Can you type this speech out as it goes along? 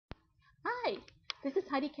This is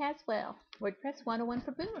Heidi Caswell, WordPress 101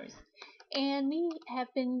 for Boomers. And we have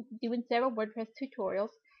been doing several WordPress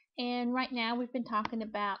tutorials. And right now we've been talking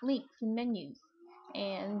about links and menus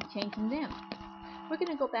and changing them. We're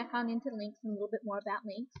going to go back on into links and a little bit more about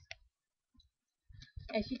links.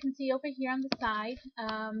 As you can see over here on the side,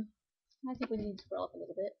 I think we need to scroll up a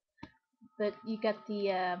little bit. But you got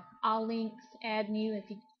the all links, add new.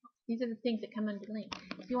 These are the things that come under link.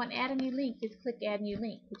 If you want to add a new link, just click add new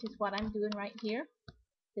link, which is what I'm doing right here.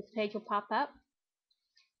 This page will pop up.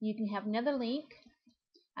 You can have another link.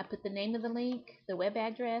 I put the name of the link, the web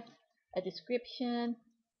address, a description,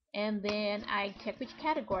 and then I check which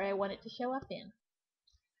category I want it to show up in.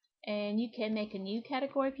 And you can make a new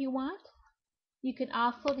category if you want. You can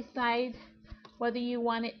also decide whether you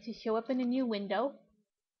want it to show up in a new window,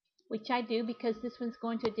 which I do because this one's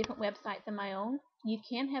going to a different website than my own. You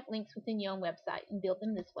can have links within your own website and build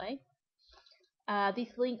them this way.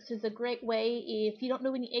 These links is a great way if you don't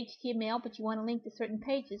know any HTML but you want to link to certain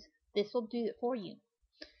pages. This will do it for you.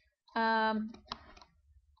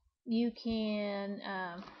 You can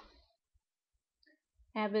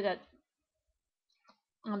have it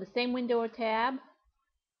on the same window or tab,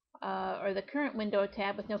 or the current window or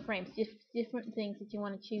tab with no frames. Just different things that you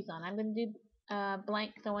want to choose on. I'm going to do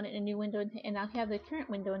blank because I want it in a new window, and I'll have the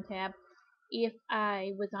current window and tab if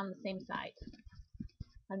I was on the same site.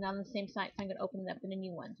 I'm on the same site, so I'm going to open it up in a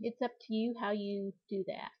new one. It's up to you how you do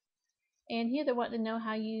that. And here they're wanting to know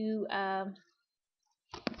how you,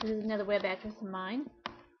 this is another web address of mine.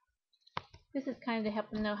 This is kind of to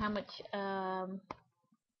help them know how much, how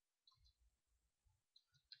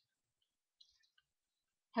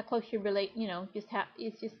close you relate, just how,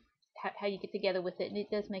 it's just how you get together with it, and it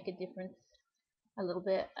does make a difference a little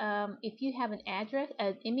bit. If you have an address,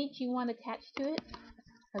 an image you want attached to it,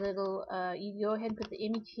 you go ahead and put the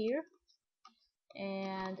image here,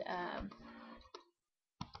 and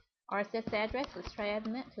RSS address, let's try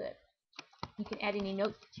adding that to it. You can add any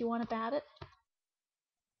notes that you want about it.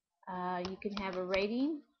 You can have a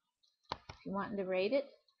rating if you want to rate it.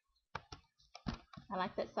 I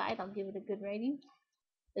like that site, I'll give it a good rating.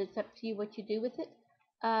 But it's up to you what you do with it.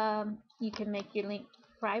 You can make your link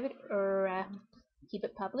private or keep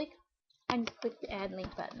it public. And just click the add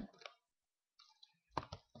link button.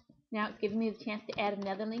 Now it's giving me the chance to add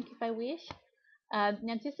another link if I wish.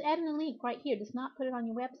 Now just adding a link right here does not put it on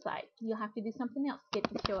your website. You'll have to do something else to get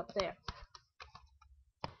it to show up there.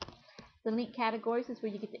 The link categories is where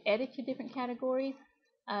you get to edit your different categories.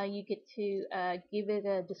 You get to give it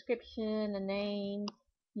a description, a name.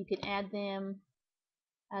 You can add them,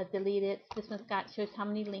 delete it. This one's shows how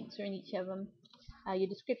many links are in each of them. Your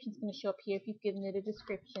description is going to show up here if you've given it a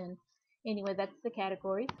description. Anyway, that's the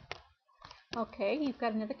categories. Okay, you've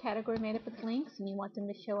got another category made up with links and you want them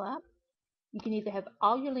to show up. You can either have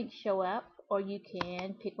all your links show up, or you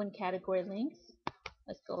can pick one category links.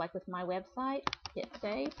 Let's go like with my website, hit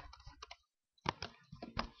save,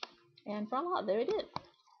 and voila, there it is.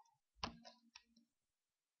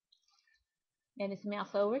 And as you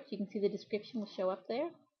mouse over it, you can see the description will show up there,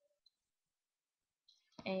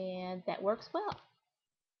 and that works well.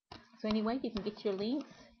 So anyway, you can get your links.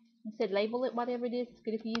 I said label it whatever it is. It's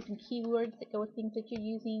good if you're using keywords that go with things that you're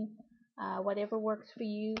using. Whatever works for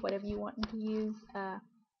you, whatever you want them to use.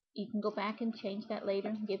 You can go back and change that later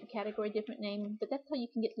and give the category a different name, but that's how you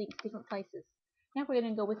can get links different places. Now we're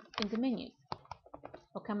going to go into menus.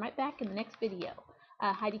 We'll come right back in the next video.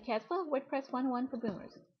 Heidi Caswell, WordPress 101 for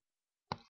Boomers.